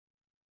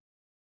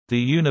The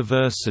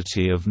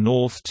University of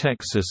North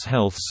Texas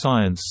Health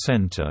Science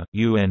Center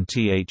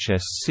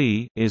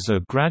 (UNTHSC) is a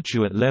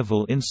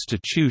graduate-level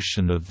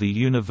institution of the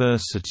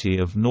University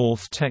of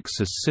North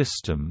Texas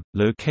System,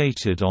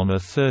 located on a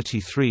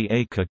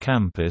 33-acre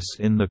campus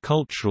in the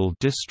Cultural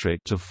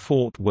District of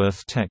Fort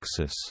Worth,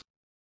 Texas.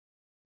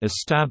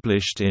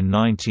 Established in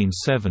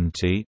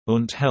 1970,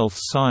 UNT Health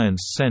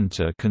Science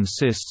Center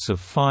consists of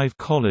 5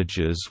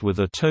 colleges with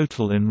a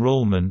total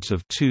enrollment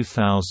of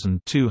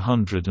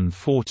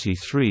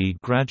 2,243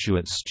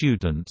 graduate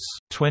students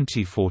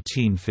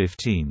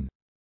 2014-15.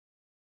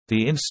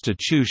 The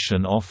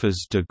institution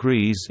offers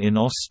degrees in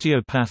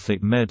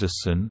osteopathic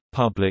medicine,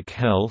 public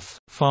health,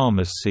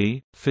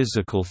 pharmacy,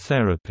 physical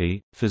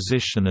therapy,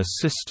 physician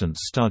assistant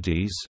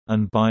studies,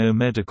 and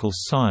biomedical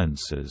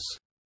sciences.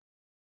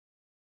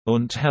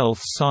 UNT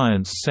Health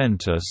Science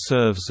Center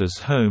serves as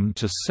home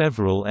to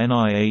several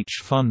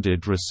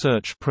NIH-funded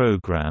research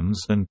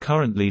programs and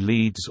currently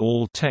leads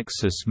all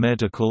Texas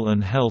medical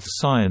and health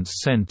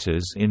science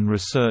centers in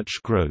research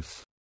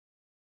growth.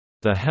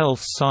 The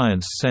Health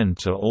Science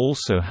Center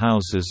also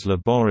houses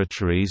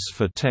laboratories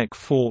for Tech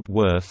Fort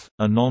Worth,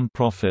 a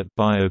nonprofit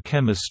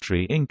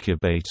biochemistry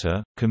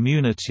incubator.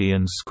 Community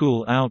and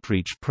school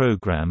outreach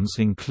programs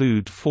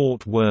include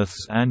Fort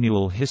Worth's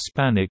annual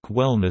Hispanic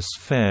Wellness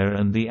Fair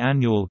and the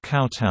annual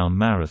Cowtown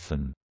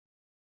Marathon.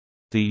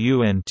 The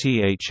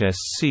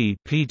UNTHSC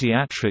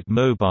Pediatric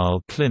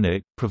Mobile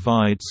Clinic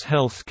provides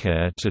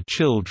healthcare to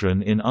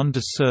children in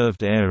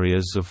underserved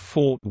areas of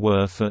Fort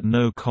Worth at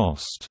no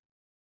cost.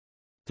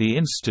 The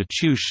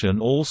institution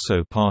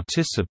also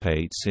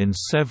participates in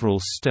several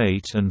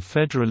state and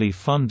federally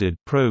funded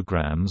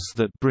programs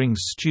that bring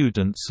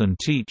students and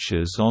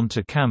teachers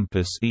onto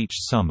campus each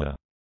summer.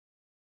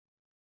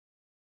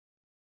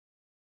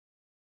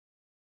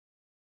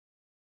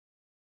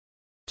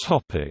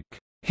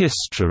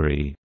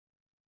 History.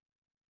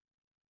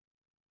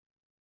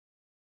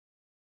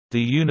 The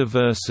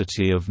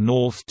University of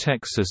North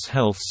Texas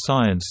Health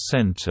Science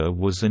Center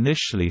was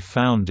initially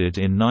founded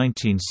in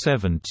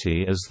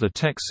 1970 as the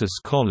Texas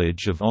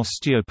College of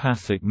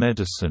Osteopathic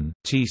Medicine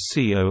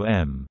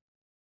 (TCOM).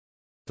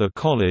 The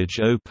college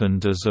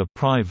opened as a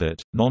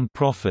private,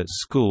 non-profit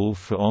school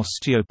for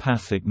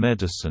osteopathic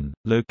medicine,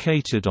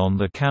 located on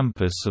the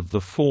campus of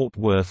the Fort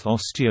Worth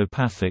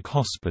Osteopathic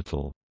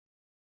Hospital.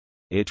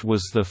 It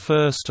was the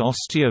first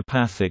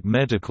osteopathic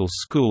medical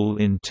school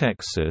in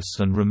Texas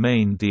and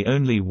remained the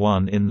only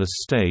one in the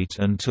state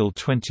until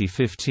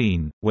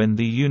 2015, when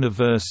the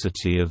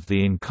University of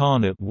the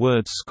Incarnate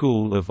Word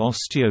School of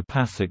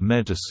Osteopathic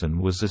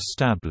Medicine was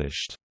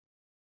established.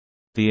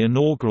 The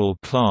inaugural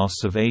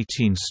class of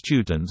 18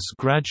 students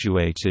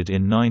graduated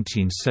in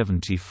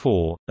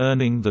 1974,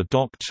 earning the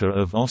Doctor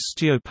of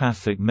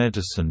Osteopathic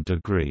Medicine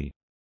degree.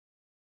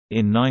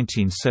 In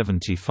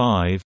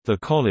 1975, the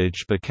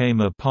college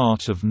became a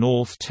part of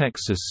North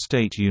Texas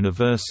State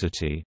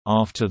University,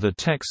 after the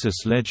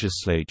Texas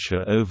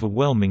legislature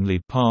overwhelmingly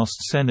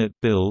passed Senate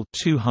Bill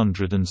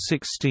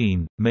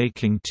 216,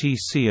 making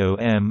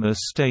TCOM a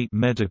state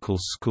medical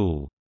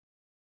school.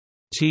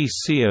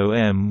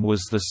 TCOM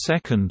was the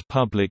second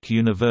public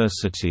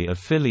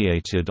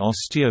university-affiliated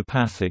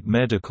osteopathic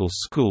medical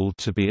school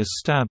to be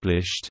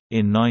established.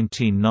 In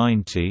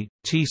 1990,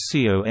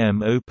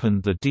 TCOM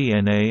opened the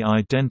DNA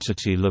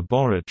Identity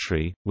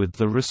Laboratory, with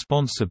the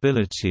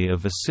responsibility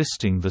of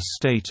assisting the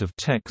state of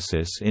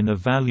Texas in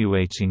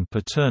evaluating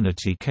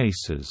paternity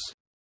cases.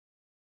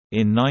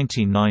 In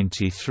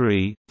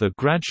 1993, the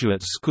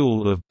Graduate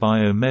School of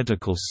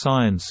Biomedical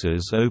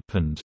Sciences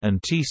opened,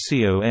 and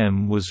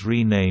TCOM was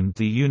renamed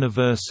the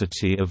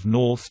University of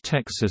North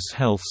Texas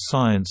Health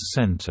Science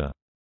Center.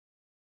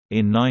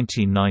 In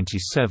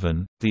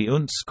 1997, the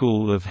UNT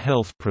School of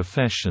Health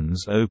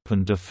Professions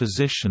opened a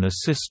physician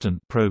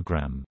assistant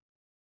program.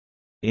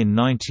 In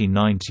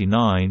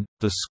 1999,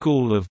 the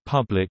School of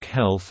Public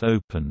Health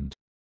opened.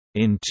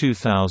 In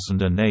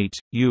 2008,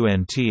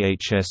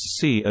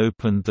 UNTHSC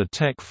opened the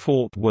Tech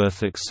Fort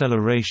Worth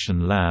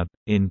Acceleration Lab.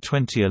 In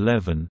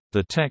 2011,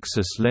 the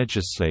Texas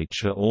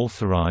legislature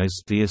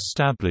authorized the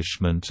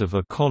establishment of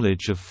a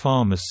College of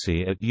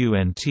Pharmacy at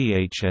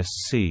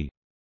UNTHSC.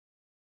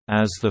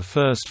 As the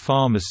first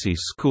pharmacy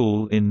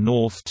school in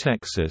North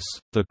Texas,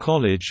 the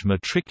college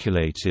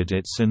matriculated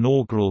its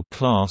inaugural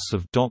class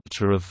of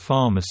Doctor of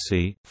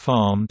Pharmacy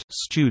 (PharmD)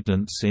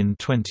 students in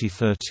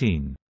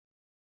 2013.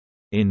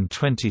 In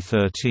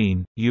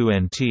 2013,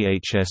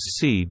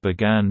 UNTHSC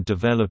began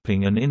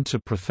developing an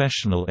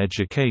interprofessional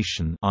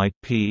education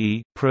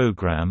 (IPE)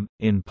 program,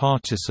 in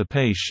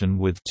participation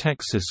with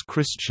Texas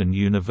Christian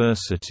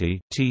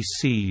University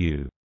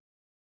 (TCU).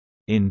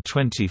 In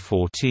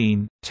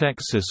 2014,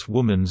 Texas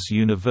Woman's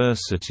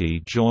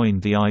University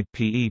joined the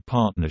IPE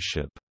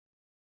partnership.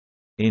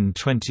 In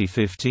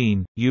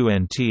 2015,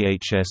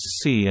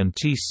 UNTHSC and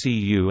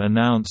TCU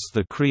announced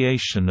the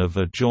creation of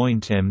a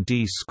joint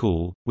MD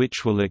school,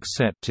 which will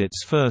accept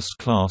its first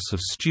class of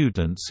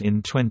students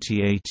in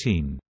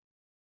 2018.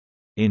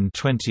 In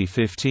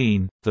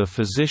 2015, the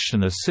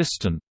Physician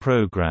Assistant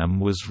Program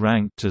was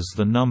ranked as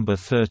the number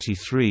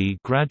 33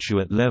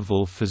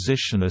 graduate-level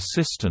physician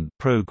assistant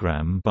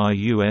program by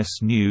U.S.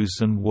 News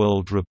 &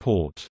 World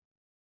Report.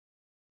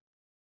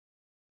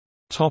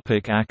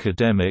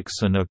 Academics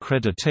and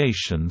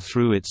accreditation.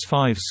 Through its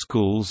 5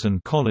 schools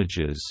and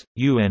colleges,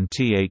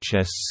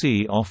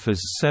 UNTHSC offers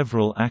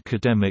several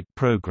academic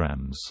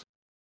programs.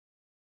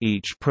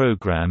 Each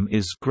program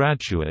is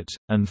graduate,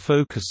 and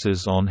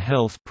focuses on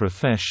health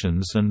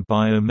professions and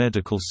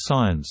biomedical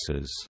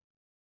sciences.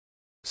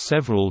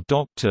 Several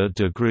doctor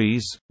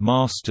degrees,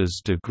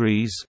 master's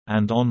degrees,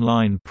 and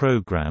online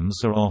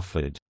programs are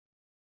offered.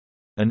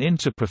 An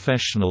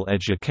interprofessional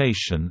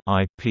education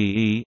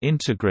 (IPE)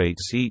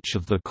 integrates each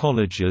of the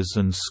colleges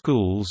and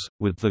schools,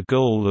 with the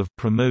goal of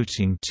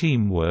promoting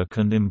teamwork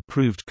and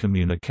improved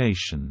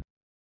communication.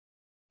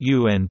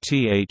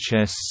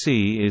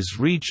 UNTHSC is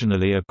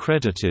regionally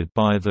accredited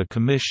by the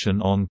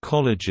Commission on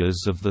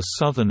Colleges of the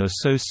Southern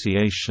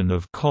Association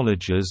of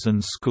Colleges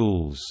and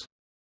Schools.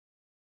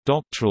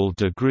 Doctoral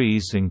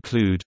degrees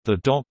include, the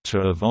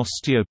Doctor of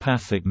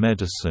Osteopathic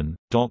Medicine,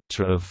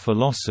 Doctor of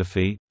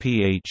Philosophy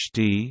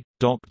 (PhD),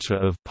 Doctor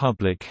of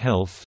Public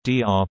Health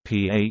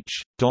 (DRPH),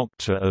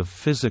 Doctor of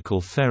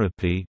Physical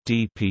Therapy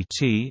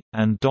 (DPT),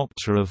 and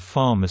Doctor of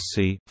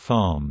Pharmacy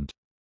 (PharmD).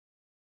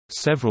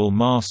 Several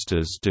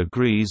master's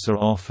degrees are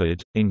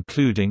offered,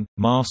 including,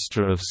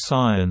 Master of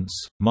Science,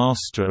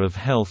 Master of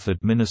Health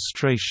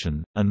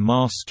Administration, and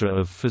Master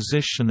of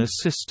Physician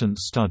Assistant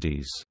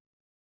Studies.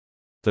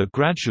 The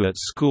Graduate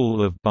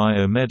School of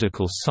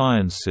Biomedical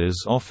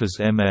Sciences offers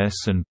MS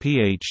and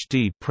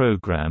PhD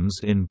programs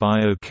in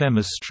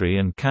biochemistry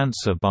and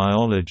cancer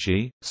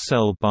biology,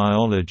 cell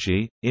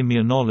biology,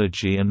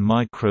 immunology and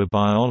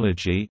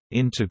microbiology,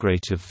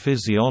 integrative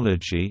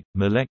physiology,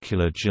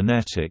 molecular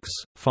genetics,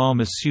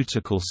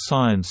 pharmaceutical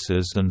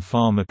sciences and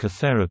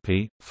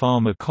pharmacotherapy,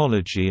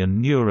 pharmacology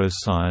and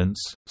neuroscience,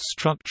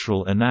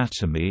 structural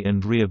anatomy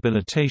and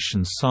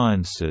rehabilitation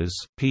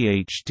sciences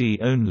 (PhD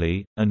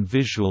only), and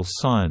visual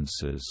sciences.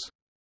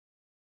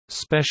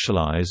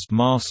 Specialized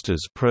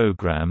master's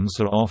programs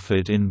are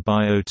offered in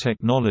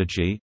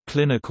biotechnology,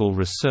 clinical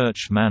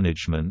research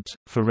management,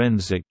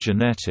 forensic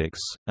genetics,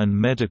 and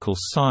medical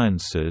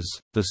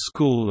sciences. The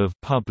School of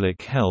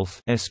Public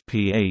Health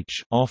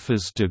 (SPH)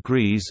 offers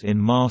degrees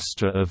in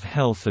Master of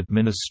Health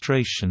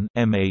Administration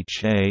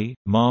 (MHA),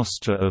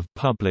 Master of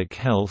Public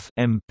Health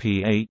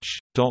 (MPH),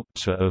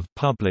 Doctor of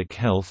Public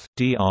Health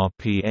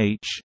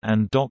 (DRPH),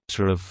 and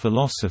Doctor of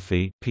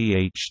Philosophy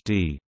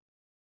 (PhD).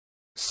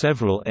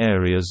 Several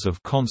areas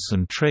of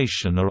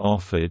concentration are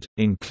offered,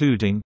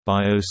 including,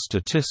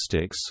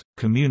 biostatistics,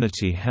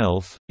 community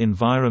health,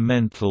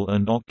 environmental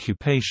and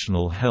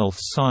occupational health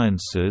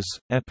sciences,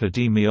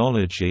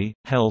 epidemiology,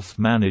 health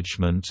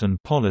management and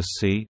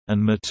policy,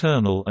 and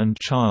maternal and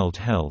child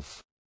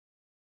health.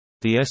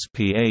 The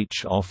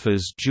SPH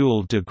offers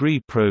dual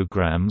degree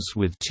programs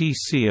with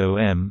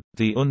TCOM,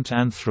 the UNT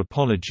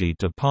Anthropology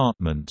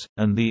Department,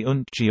 and the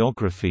UNT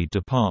Geography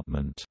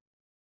Department.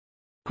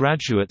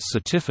 Graduate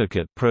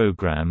certificate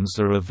programs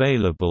are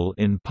available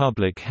in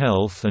Public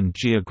Health and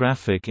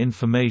Geographic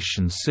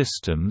Information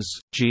Systems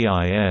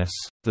 (GIS).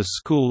 The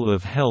School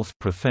of Health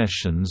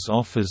Professions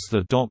offers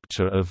the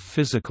Doctor of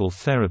Physical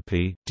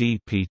Therapy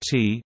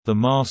 (DPT), the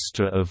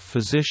Master of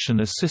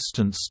Physician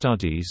Assistant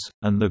Studies,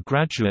 and the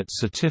Graduate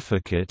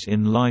Certificate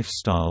in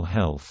Lifestyle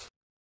Health.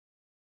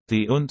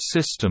 The UNT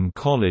System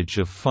College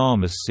of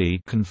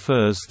Pharmacy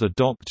confers the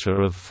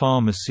Doctor of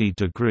Pharmacy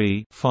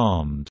degree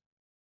 (PharmD).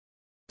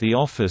 The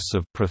Office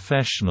of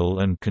Professional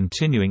and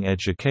Continuing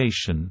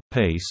Education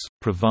 (PACE)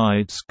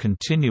 provides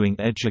continuing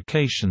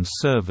education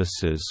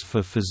services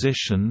for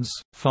physicians,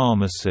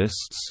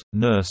 pharmacists,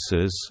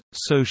 nurses,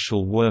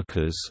 social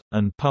workers,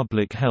 and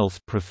public health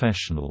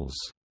professionals.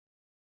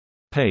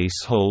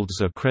 PACE holds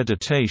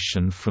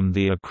accreditation from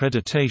the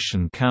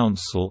Accreditation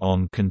Council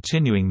on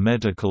Continuing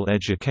Medical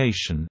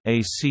Education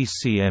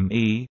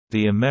 (ACCME),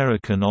 the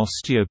American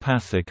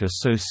Osteopathic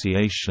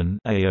Association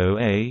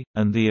 (AOA),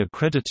 and the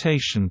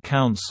Accreditation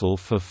Council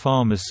for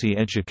Pharmacy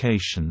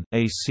Education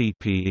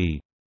 (ACPE).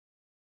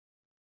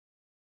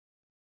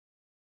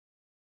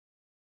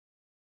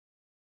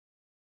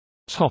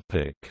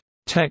 Topic: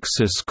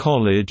 Texas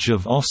College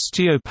of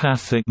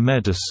Osteopathic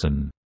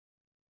Medicine.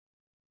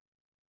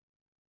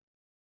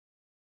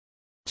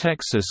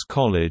 Texas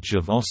College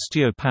of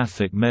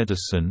Osteopathic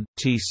Medicine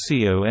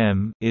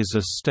 (TCOM) is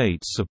a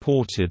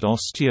state-supported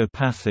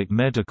osteopathic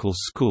medical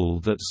school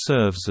that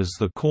serves as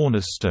the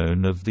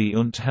cornerstone of the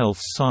UNT Health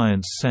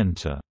Science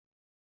Center.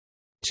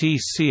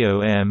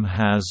 TCOM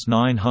has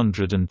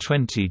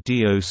 920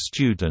 DO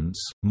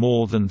students,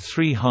 more than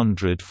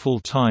 300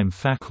 full-time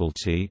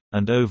faculty,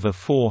 and over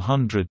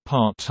 400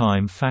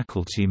 part-time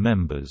faculty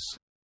members.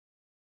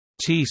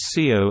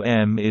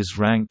 TCOM is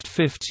ranked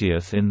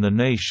 50th in the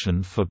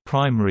nation for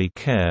primary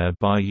care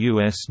by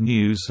U.S.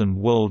 News &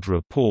 World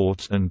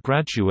Report and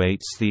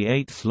graduates the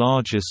 8th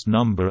largest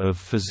number of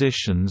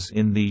physicians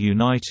in the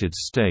United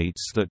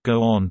States that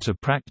go on to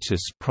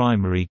practice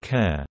primary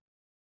care.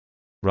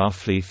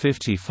 Roughly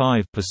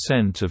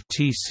 55% of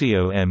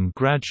TCOM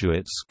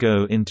graduates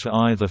go into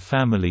either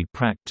family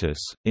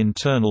practice,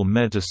 internal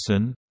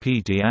medicine,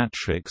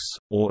 pediatrics,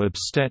 or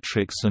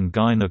obstetrics and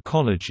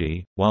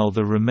gynecology, while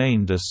the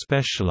remainder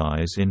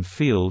specialize in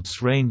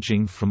fields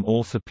ranging from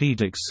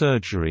orthopedic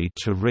surgery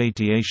to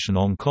radiation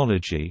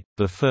oncology.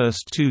 The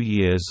first 2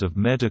 years of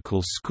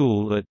medical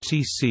school at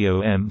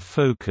TCOM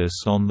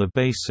focus on the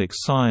basic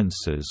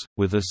sciences,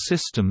 with a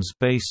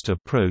systems-based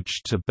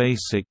approach to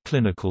basic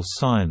clinical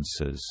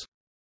sciences.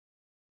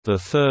 The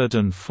third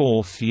and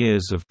fourth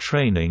years of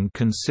training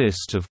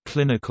consist of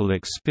clinical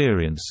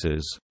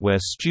experiences, where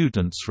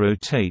students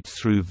rotate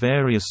through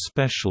various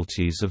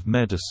specialties of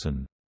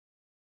medicine.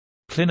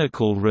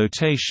 Clinical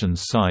rotation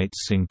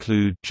sites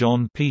include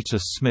John Peter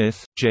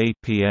Smith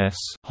 (JPS)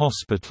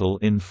 Hospital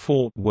in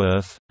Fort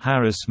Worth,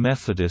 Harris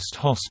Methodist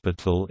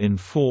Hospital in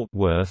Fort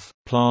Worth,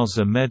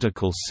 Plaza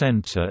Medical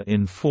Center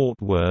in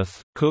Fort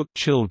Worth, Cook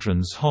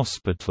Children's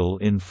Hospital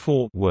in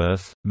Fort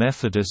Worth,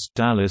 Methodist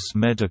Dallas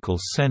Medical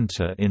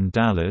Center in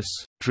Dallas,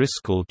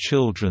 Driscoll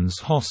Children's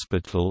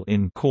Hospital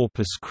in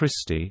Corpus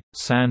Christi,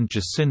 San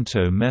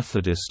Jacinto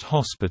Methodist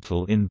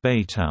Hospital in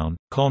Baytown,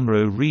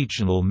 Conroe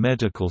Regional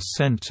Medical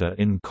Center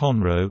in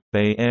Conroe,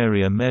 Bay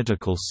Area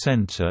Medical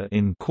Center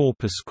in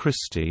Corpus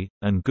Christi,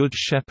 and Good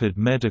Shepherd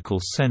Medical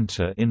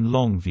Center in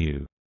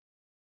Longview.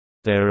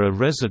 There are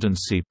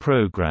residency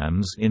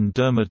programs in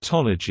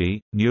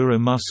dermatology,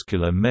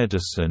 neuromuscular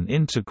medicine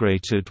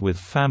integrated with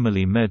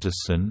family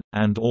medicine,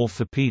 and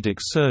orthopedic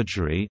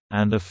surgery,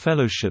 and a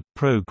fellowship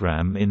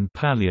program in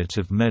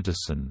palliative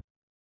medicine.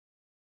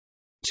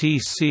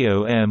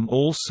 TCOM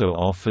also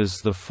offers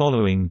the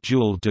following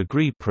dual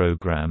degree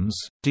programs: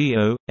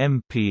 DO,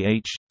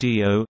 MPH,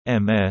 DO,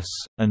 MS,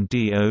 and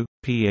DO,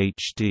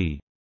 PhD.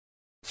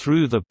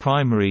 Through the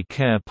Primary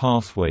Care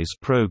Pathways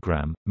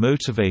program,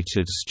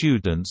 motivated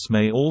students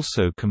may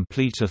also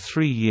complete a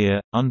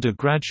 3-year,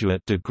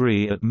 undergraduate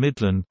degree at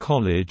Midland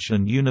College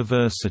and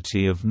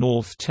University of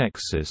North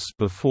Texas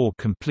before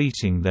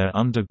completing their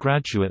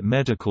undergraduate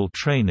medical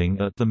training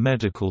at the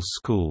medical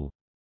school.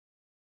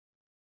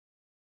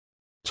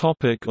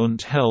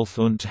 UNT Health.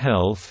 UNT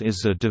Health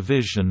is a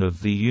division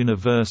of the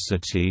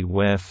university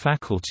where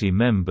faculty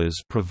members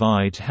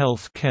provide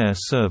health care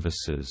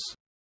services.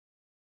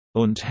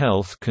 UNT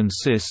Health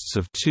consists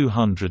of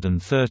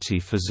 230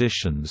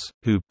 physicians,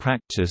 who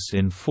practice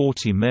in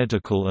 40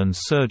 medical and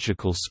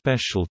surgical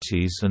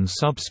specialties and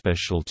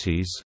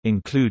subspecialties,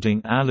 including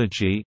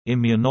allergy,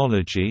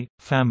 immunology,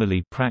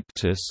 family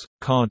practice,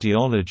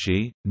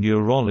 cardiology,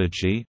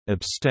 neurology,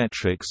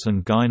 obstetrics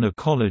and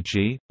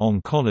gynecology,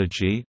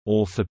 oncology,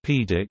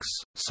 orthopedics,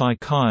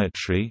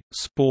 psychiatry,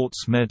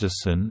 sports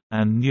medicine,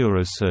 and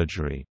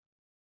neurosurgery.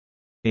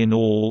 In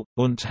all,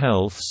 UNT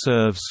Health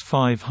serves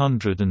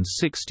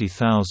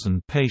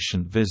 560,000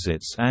 patient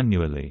visits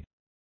annually.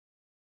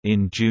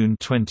 In June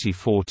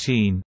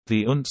 2014,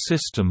 the UNT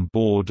System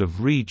Board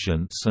of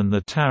Regents and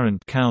the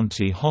Tarrant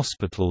County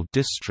Hospital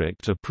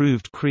District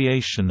approved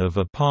creation of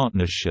a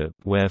partnership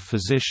where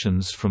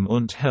physicians from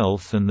UNT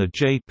Health and the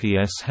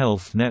JPS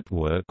Health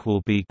Network will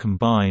be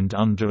combined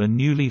under a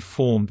newly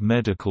formed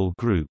medical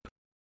group.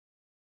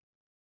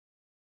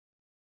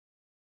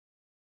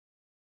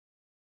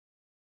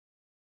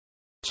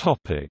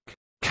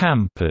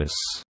 Campus.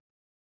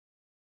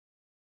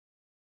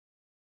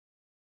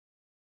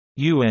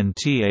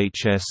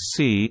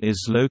 UNTHSC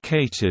is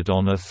located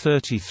on a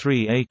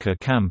 33-acre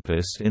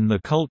campus in the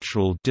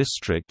Cultural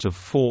District of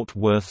Fort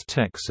Worth,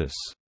 Texas.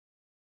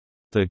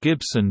 The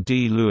Gibson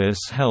D. Lewis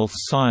Health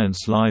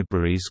Science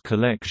Library's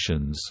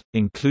collections,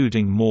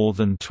 including more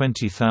than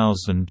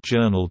 20,000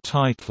 journal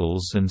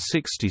titles and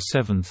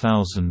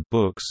 67,000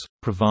 books,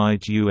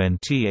 provide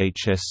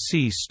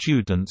UNTHSC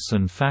students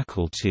and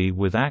faculty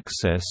with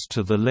access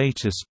to the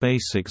latest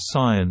basic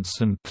science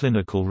and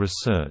clinical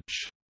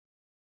research.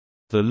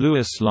 The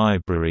Lewis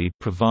Library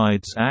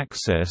provides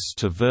access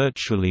to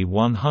virtually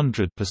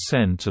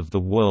 100% of the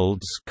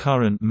world's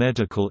current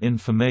medical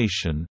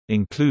information,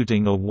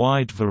 including a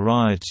wide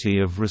variety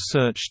of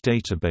research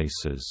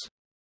databases.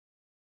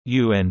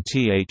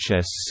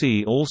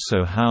 UNTHSC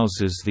also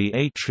houses the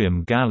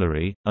Atrium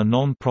Gallery, a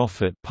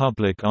non-profit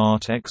public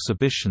art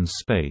exhibition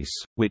space,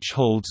 which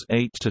holds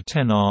 8 to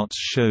 10 arts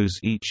shows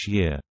each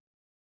year.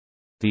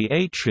 The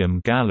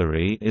Atrium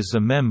Gallery is a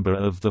member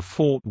of the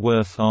Fort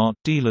Worth Art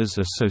Dealers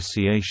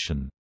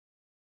Association.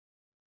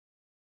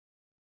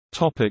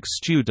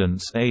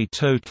 Students. A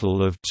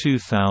total of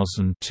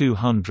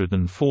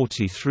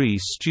 2,243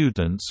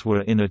 students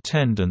were in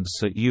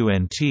attendance at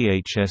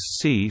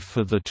UNTHSC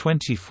for the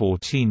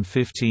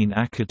 2014-15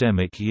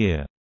 academic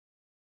year.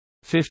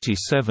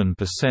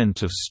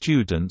 57% of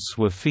students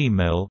were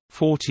female,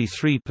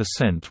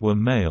 43% were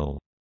male.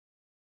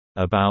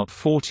 About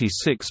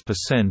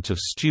 46% of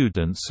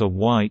students are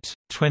white,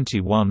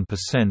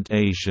 21%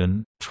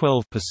 Asian,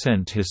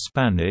 12%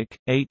 Hispanic,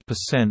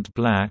 8%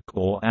 Black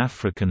or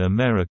African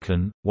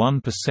American,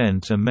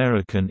 1%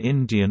 American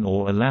Indian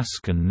or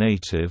Alaskan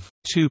Native,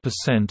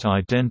 2%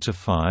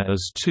 identify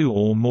as two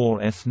or more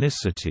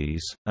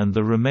ethnicities, and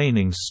the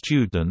remaining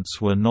students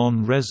were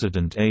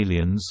non-resident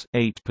aliens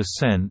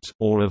 8%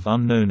 or of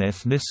unknown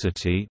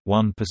ethnicity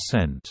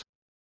 1%.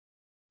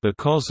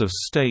 Because of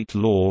state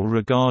law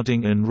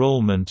regarding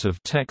enrollment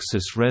of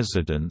Texas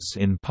residents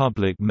in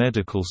public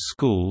medical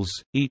schools,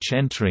 each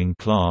entering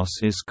class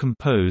is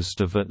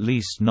composed of at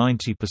least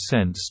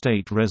 90%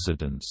 state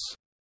residents.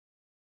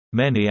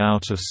 Many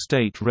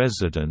out-of-state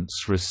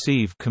residents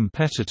receive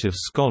competitive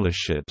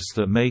scholarships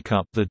that make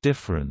up the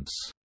difference.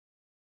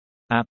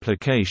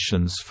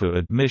 Applications for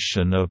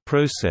admission are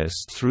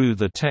processed through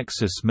the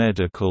Texas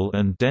Medical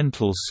and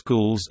Dental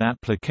Schools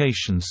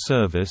Application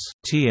Service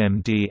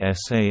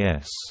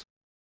 (TMDSAS).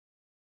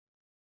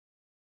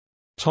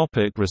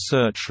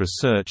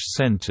 Research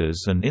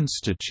centers and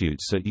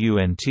institutes at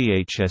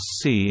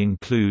UNTHSC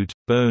include,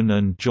 Bone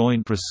and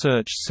Joint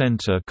Research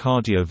Center,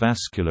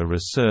 Cardiovascular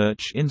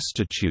Research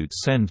Institute,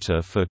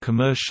 Center for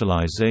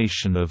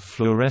Commercialization of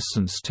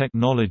Fluorescence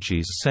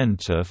Technologies,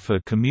 Center for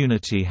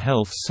Community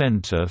Health,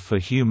 Center for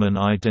Human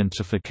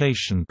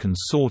Identification,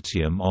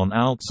 Consortium on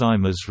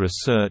Alzheimer's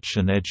Research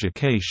and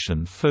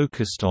Education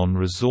focused on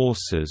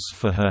resources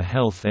for her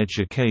health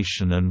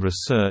education and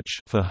research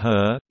for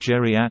her,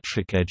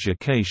 Geriatric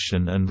Education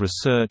and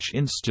Research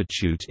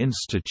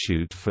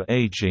Institute for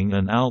Aging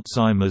and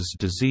Alzheimer's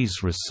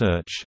Disease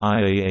Research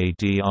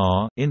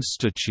IAADR,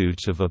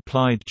 Institute of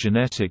Applied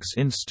Genetics,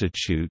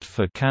 Institute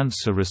for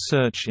Cancer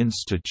Research,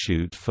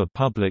 Institute for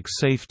Public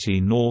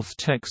Safety, North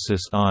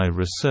Texas Eye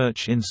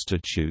Research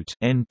Institute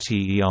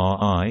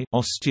NTERI,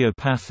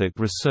 Osteopathic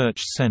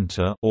Research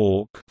Center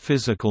ORC,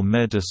 Physical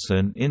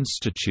Medicine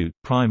Institute,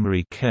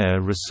 Primary Care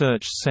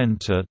Research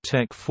Center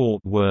Tech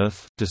Fort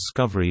Worth,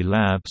 Discovery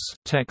Labs,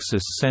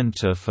 Texas Center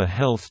for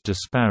Health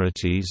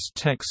Disparities,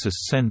 Texas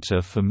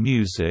Center for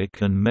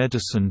Music and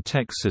Medicine,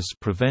 Texas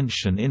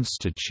Prevention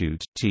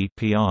Institute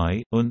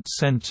 (TPI), UNT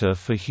Center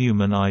for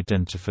Human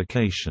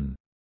Identification.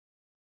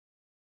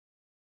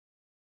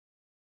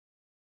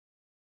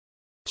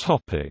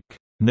 Topic: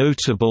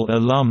 Notable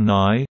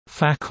alumni,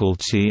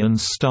 faculty and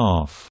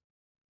staff.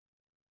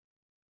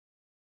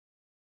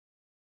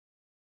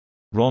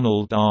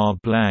 Ronald R.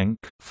 Blank,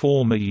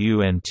 former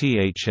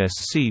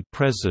UNTHSC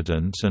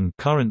president and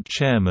current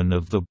chairman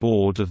of the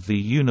board of the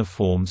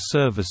Uniformed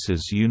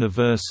Services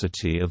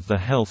University of the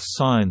Health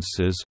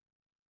Sciences.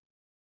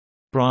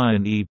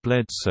 Brian E.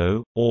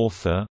 Bledsoe,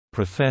 author,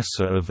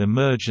 professor of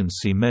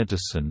emergency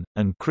medicine,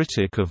 and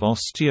critic of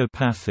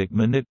osteopathic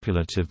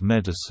manipulative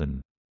medicine.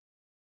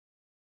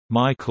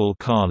 Michael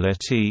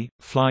Carletti,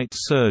 flight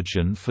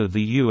surgeon for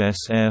the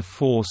U.S. Air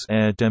Force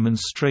Air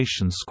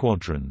Demonstration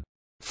Squadron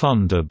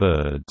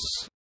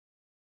Thunderbirds.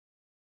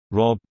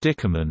 Rob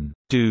Dickerman,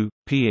 DO,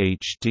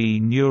 Ph.D.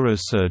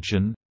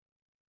 neurosurgeon.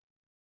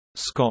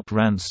 Scott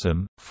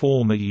Ransom,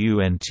 former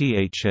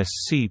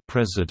UNTHSC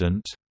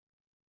president.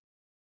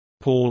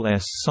 Paul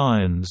S.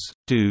 Syons,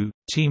 DO,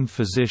 team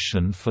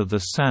physician for the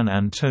San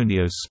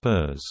Antonio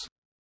Spurs.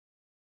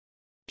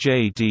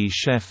 J. D.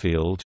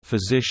 Sheffield,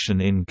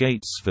 physician in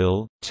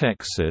Gatesville,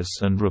 Texas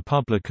and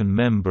Republican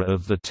member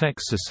of the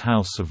Texas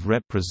House of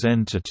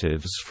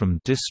Representatives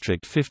from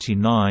District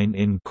 59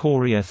 in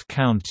Corrientes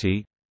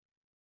County.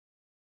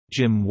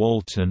 Jim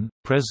Walton,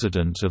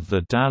 president of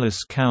the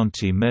Dallas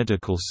County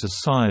Medical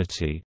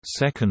Society,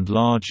 second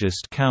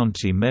largest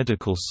county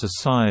medical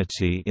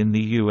society in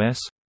the U.S.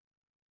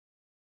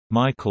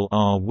 Michael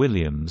R.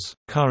 Williams,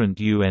 current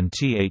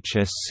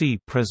UNTHSC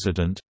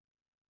president.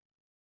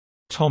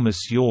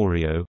 Thomas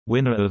Yorio,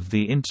 winner of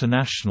the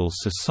International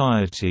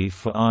Society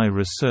for Eye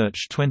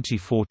Research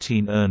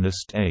 2014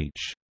 Ernest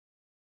H.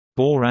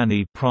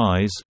 Borani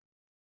Prize.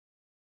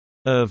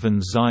 Irvin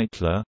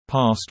Zeitler,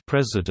 past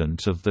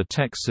president of the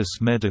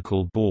Texas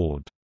Medical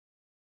Board.